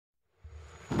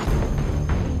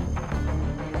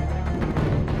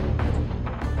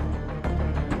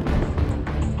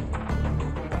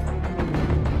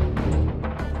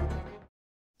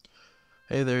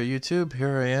Hey there, YouTube.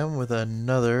 Here I am with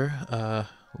another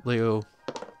Lego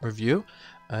review.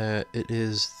 It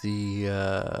is the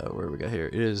where we got here.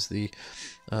 It is the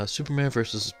Superman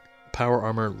versus Power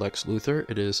Armor Lex Luthor.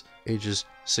 It is ages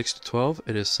 6 to 12.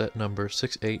 It is set number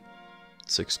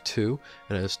 6862.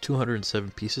 It has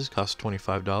 207 pieces. Costs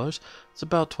 $25. It's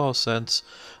about 12 cents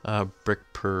brick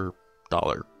per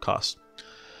dollar cost.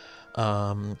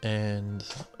 And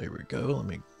here we go. Let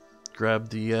me grab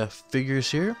the figures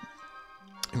here.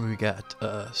 And we got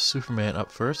Superman up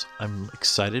first. I'm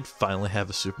excited. Finally have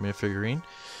a Superman figurine.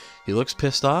 He looks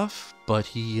pissed off, but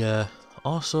he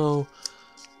also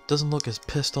doesn't look as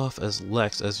pissed off as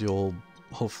Lex, as you'll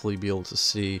hopefully be able to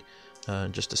see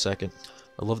in just a second.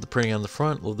 I love the printing on the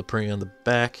front, love the printing on the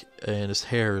back, and his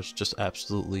hair is just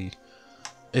absolutely...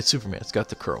 It's Superman. It's got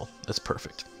the curl. That's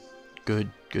perfect.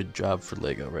 Good job for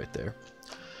Lego right there.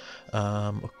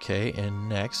 Okay, and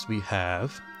next we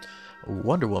have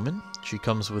Wonder Woman. She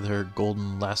comes with her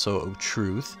golden lasso of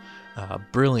truth.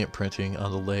 Brilliant printing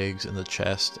on the legs and the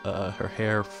chest. Her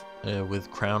hair with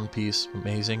crown piece,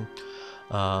 amazing.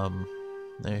 And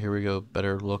here we go,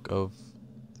 better look of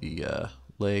the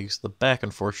legs. The back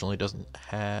unfortunately doesn't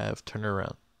have, turn it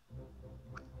around.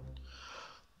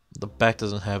 The back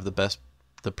doesn't have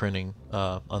the printing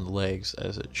on the legs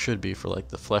as it should be for like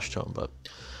the flesh tone, but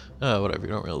whatever,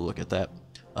 you don't really look at that.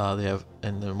 They have,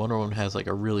 and then Wonder Woman has like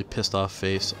a really pissed off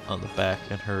face on the back,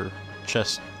 and her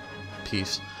chest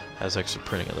piece has extra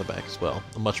printing on the back as well.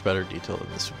 A much better detail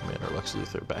than the Superman or Lex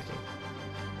Luthor backing.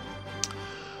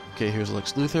 Okay, here's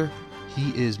Lex Luthor.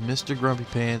 He is Mr. Grumpy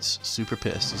Pants, super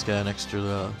pissed. He's got an extra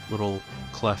little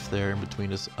cleft there in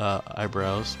between his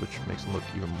eyebrows, which makes him look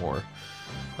even more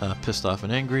pissed off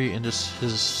and angry. And just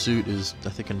his suit is, I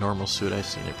think, a normal suit. I've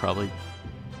seen it probably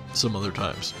some other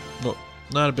times. No,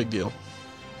 not a big deal.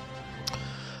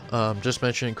 Just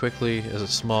mentioning quickly as a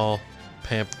small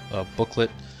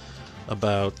booklet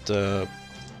about about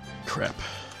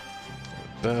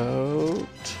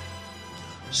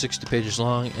 60 pages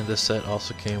long, and this set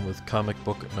also came with comic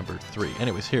book number 3.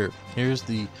 Anyways, here's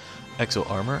the Exo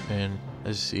armor, and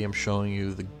as you see, I'm showing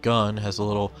you the gun has a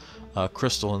little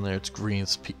crystal in there. It's green,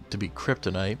 it's to be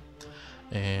kryptonite,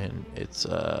 and it's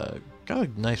got a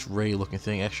nice ray looking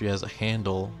thing. Actually has a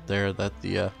handle there that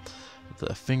the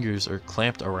fingers are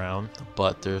clamped around,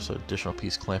 but there's an additional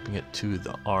piece clamping it to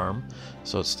the arm,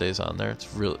 so it stays on there.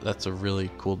 That's a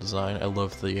really cool design. I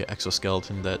love the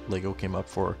exoskeleton that Lego came up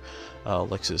for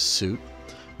Lex's suit.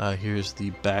 Here's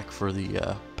the back for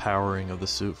the powering of the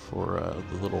suit for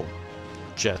the little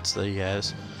jets that he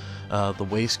has. The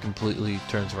waist completely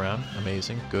turns around,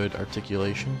 amazing. Good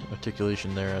articulation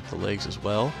there at the legs as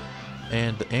well,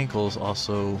 and the ankles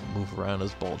also move around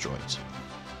as ball joints.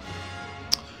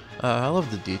 I love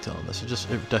the detail on this. It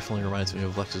definitely reminds me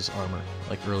of Lex's armor,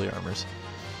 like early armors.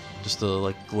 Just the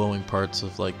like glowing parts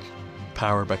of like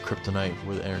powered by kryptonite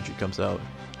where the energy comes out.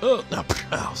 Oh, no,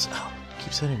 ow,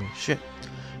 keeps hitting me. Shit.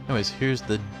 Anyways, here's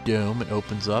the dome. It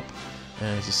opens up,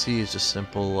 and as you see, it's just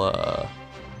simple.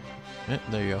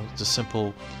 There you go. Just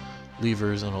simple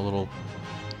levers and a little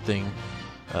thing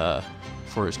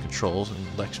for his controls,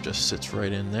 and Lex just sits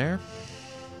right in there.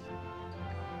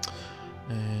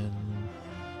 And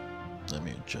let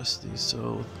me adjust these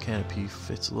so the canopy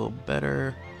fits a little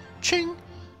better. Ching!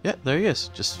 Yeah, there he is.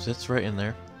 Just sits right in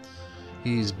there.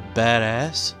 He's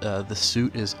badass. The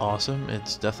suit is awesome.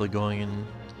 It's definitely going in.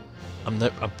 I'm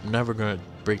never gonna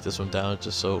break this one down. It's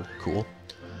just so cool.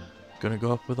 Gonna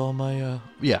go up with all my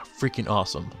yeah, freaking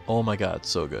awesome. Oh my god,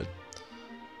 so good.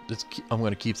 I'm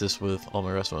gonna keep this with all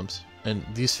my rest ones. And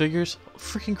these figures,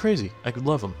 freaking crazy. I could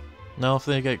love them. Now if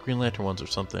they get Green Lantern ones or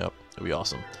something up, it'd be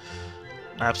awesome.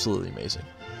 Absolutely amazing.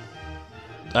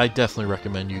 I definitely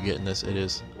recommend you getting this. It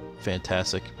is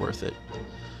fantastic, worth it,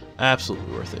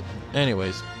 absolutely worth it.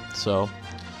 Anyways, so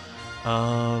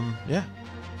yeah,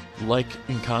 like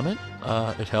and comment.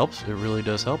 It helps. It really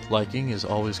does help. Liking is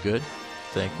always good.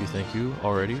 Thank you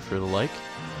already for the like.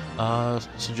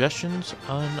 Suggestions,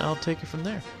 and I'll take it from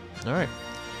there. All right,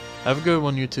 have a good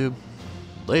one, YouTube.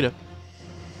 Later.